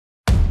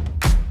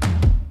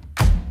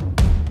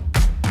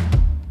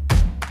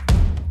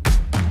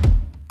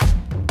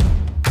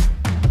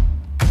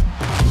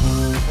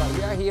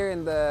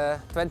the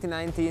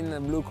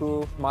 2019 Blue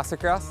Crew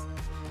Masterclass.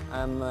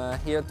 I'm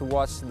here to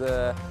watch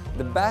the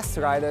best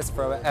riders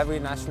for every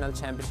national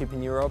championship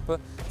in Europe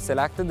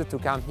selected to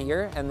come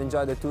here and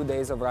enjoy the 2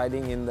 days of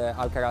riding in the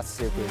Alcaraz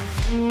circuit.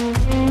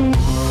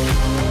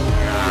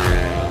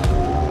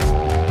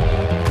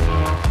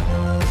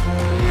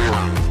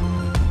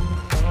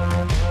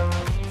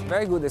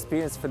 Very good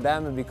experience for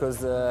them because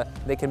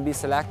they can be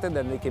selected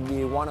and they can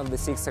be one of the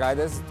 6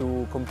 riders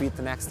to compete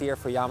next year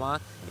for Yamaha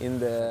in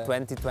the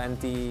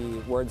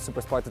 2020 World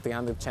Supersport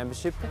 300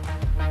 Championship.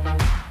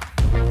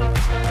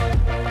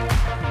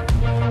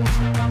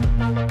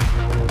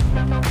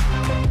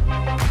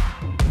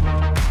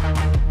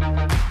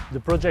 The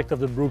project of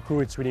the Blue Crew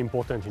is really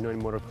important, in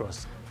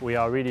motocross. We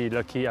are really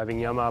lucky having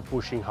Yamaha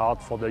pushing hard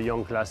for the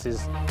young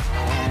classes.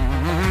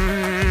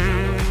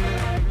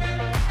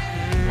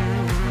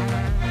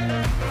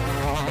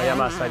 On the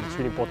Yamaha side, it's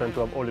really important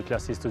to have all the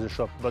classes to the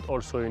shop, but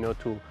also,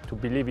 to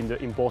believe in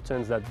the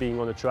importance that being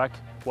on the track,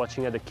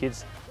 watching at the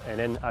kids, and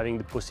then having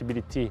the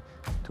possibility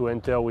to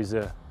enter with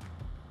a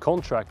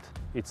contract,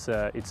 it's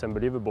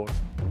unbelievable.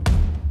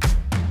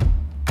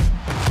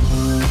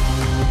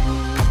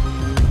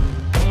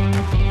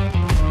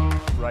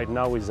 Right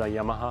now with a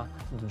Yamaha,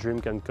 the dream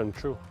can come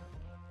true.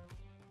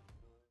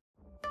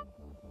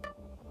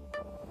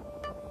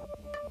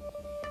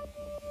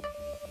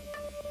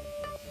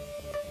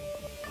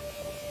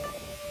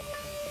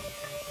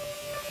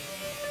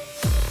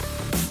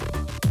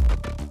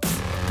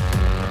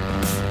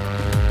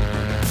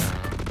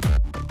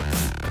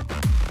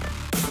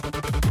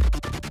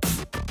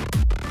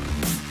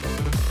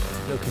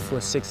 Looking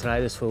for 6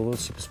 riders for World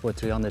Supersport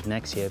 300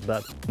 next year,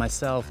 but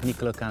myself,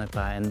 Niccolo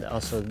Canepa, and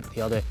also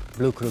the other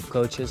Blue Crew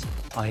coaches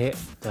are here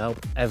to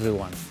help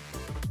everyone.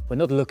 We're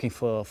not looking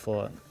for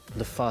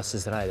the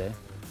fastest rider,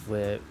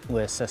 we're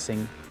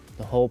assessing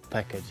the whole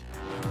package.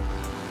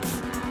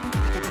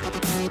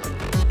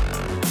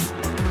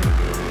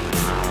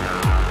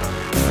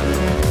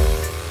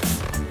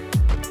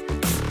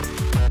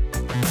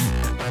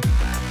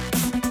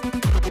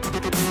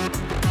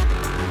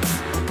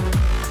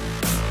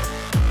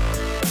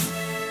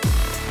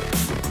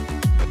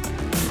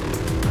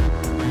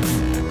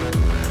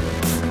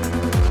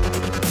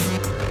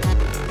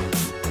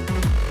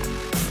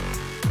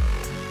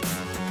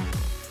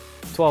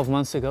 12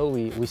 months ago,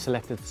 we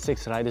selected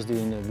 6 riders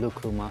doing the Blue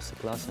Crew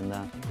Masterclass, and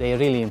they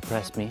really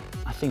impressed me.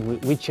 I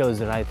think we chose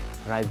the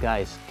right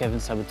guys. Kevin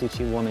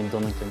Sabatucci won in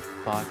Donington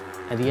Park.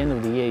 At the end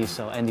of the year, you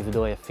saw Andy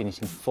Verdoya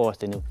finishing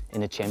 4th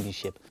in the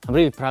championship. I'm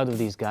really proud of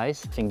these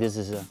guys. I think this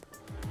is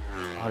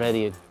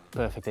already a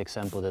perfect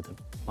example that the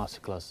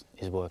Masterclass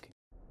is working.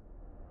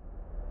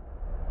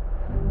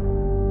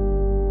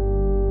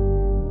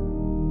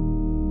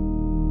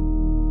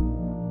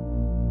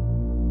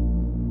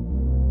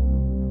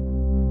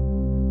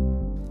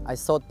 I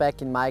thought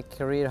back in my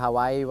career how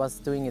I was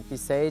doing at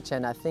this age,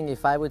 and I think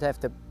if I would have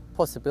the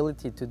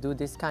possibility to do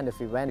this kind of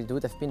event, it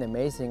would have been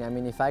amazing. I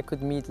mean, if I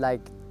could meet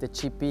like the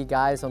GP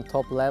guys on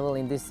top level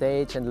in this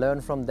age and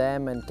learn from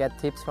them and get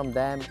tips from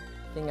them,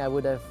 I think I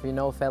would have,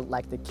 felt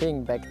like the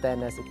king back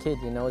then as a kid,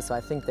 so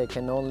I think they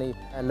can only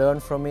learn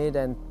from it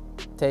and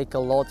take a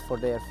lot for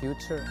their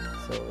future,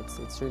 so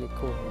it's really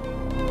cool.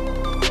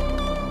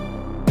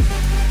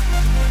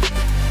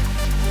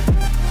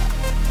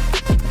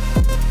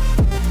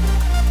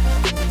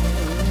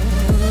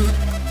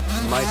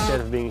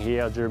 Myself being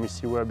here, Jeremy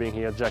Stewart being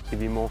here, Jackie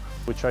Vimont,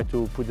 we try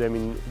to put them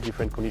in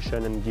different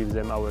conditions and give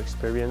them our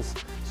experience.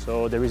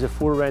 So there is a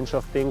full range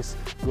of things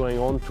going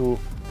on to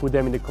put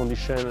them in the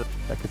condition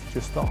like a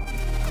future star.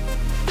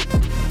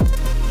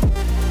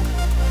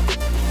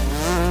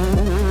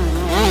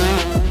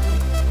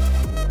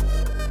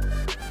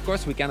 Of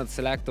course, we cannot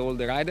select all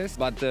the riders,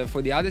 but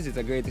for the others it's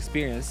a great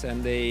experience,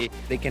 and they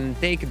can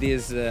take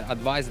this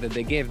advice that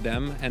they gave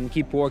them and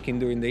keep working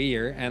during the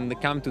year and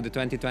come to the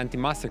 2020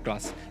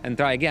 Masterclass and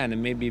try again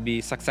and maybe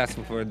be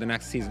successful for the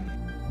next season.